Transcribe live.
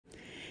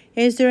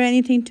Is there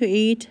anything to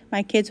eat?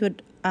 My kids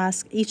would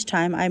ask each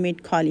time I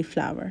made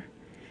cauliflower.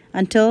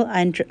 Until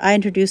I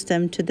introduced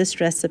them to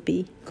this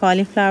recipe,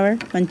 cauliflower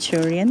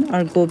Manchurian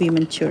or Gobi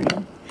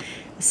Manchurian.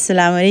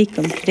 Assalamu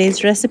alaikum.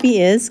 Today's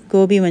recipe is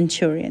Gobi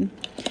Manchurian.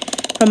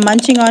 From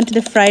munching onto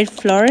the fried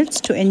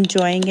florets to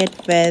enjoying it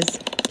with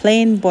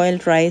plain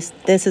boiled rice,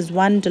 this is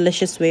one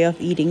delicious way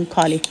of eating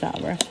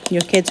cauliflower.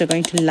 Your kids are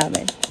going to love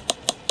it.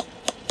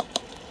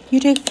 You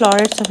take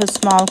florets of a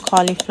small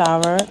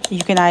cauliflower.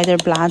 You can either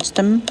blanch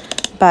them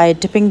by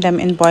dipping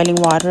them in boiling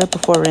water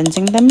before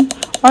rinsing them,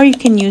 or you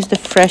can use the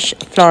fresh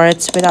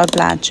florets without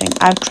blanching.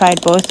 I've tried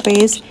both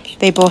ways.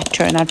 They both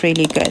turn out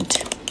really good.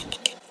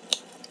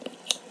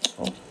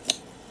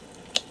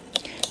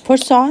 For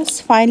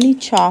sauce, finely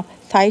chop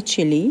Thai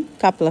chili,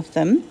 couple of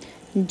them,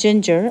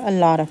 ginger, a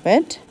lot of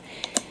it,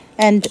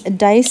 and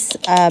dice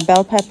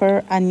bell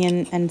pepper,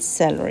 onion, and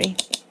celery.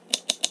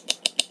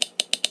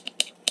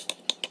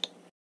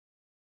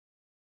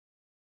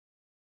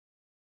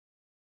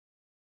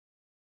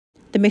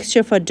 The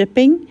mixture for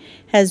dipping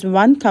has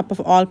 1 cup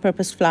of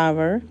all-purpose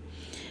flour,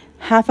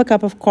 half a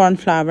cup of corn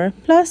flour,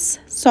 plus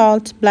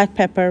salt, black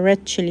pepper,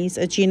 red chilies,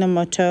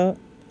 Ajinomoto,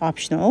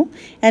 optional,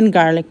 and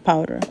garlic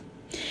powder.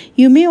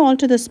 You may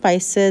alter the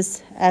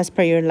spices as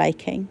per your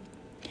liking.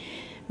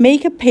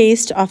 Make a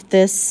paste of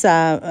this,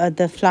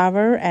 the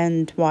flour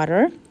and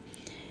water,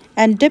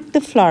 and dip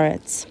the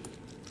florets.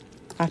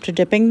 After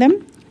dipping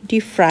them,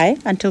 deep fry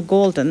until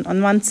golden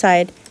on one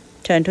side,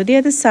 turn to the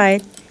other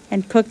side,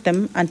 and cook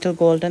them until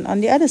golden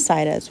on the other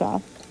side as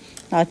well.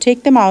 Now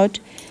take them out,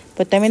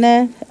 put them in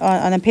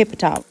on a paper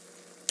towel.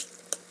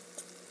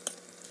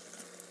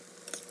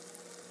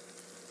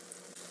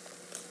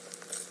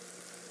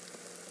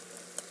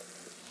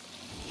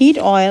 Heat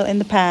oil in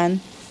the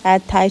pan,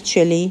 add Thai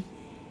chili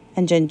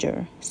and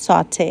ginger,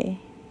 saute.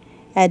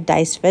 Add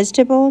diced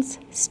vegetables,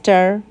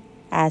 stir,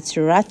 add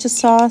sriracha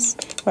sauce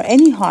or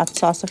any hot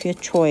sauce of your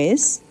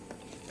choice.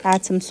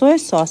 Add some soy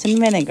sauce and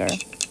vinegar.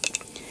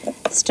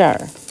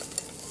 Stir.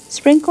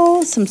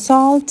 Sprinkle some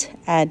salt,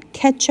 add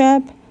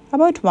ketchup,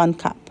 about 1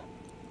 cup.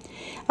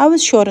 I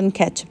was short on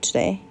ketchup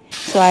today,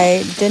 so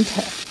I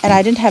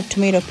didn't have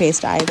tomato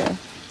paste either.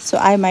 So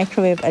I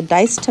microwaved a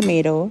diced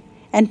tomato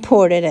and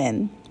poured it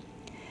in.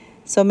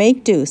 So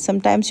make do.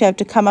 Sometimes you have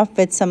to come up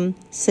with some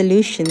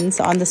solutions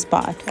on the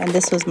spot, and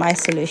this was my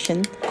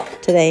solution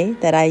today,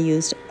 that I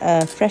used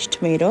a fresh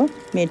tomato,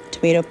 made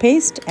tomato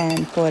paste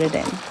and poured it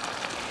in.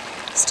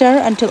 Stir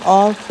until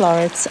all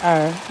florets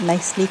are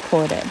nicely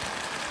coated.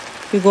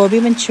 Your Gobi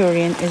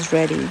Manchurian is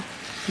ready.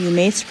 You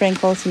may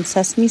sprinkle some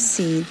sesame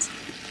seeds,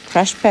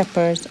 crushed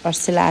peppers, or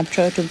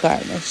cilantro to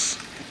garnish.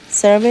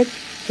 Serve it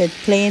with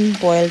plain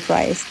boiled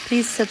rice.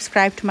 Please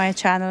subscribe to my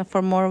channel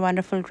for more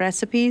wonderful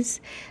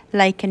recipes.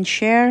 Like and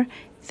share.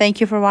 Thank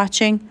you for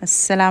watching.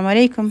 Assalamu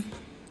alaikum.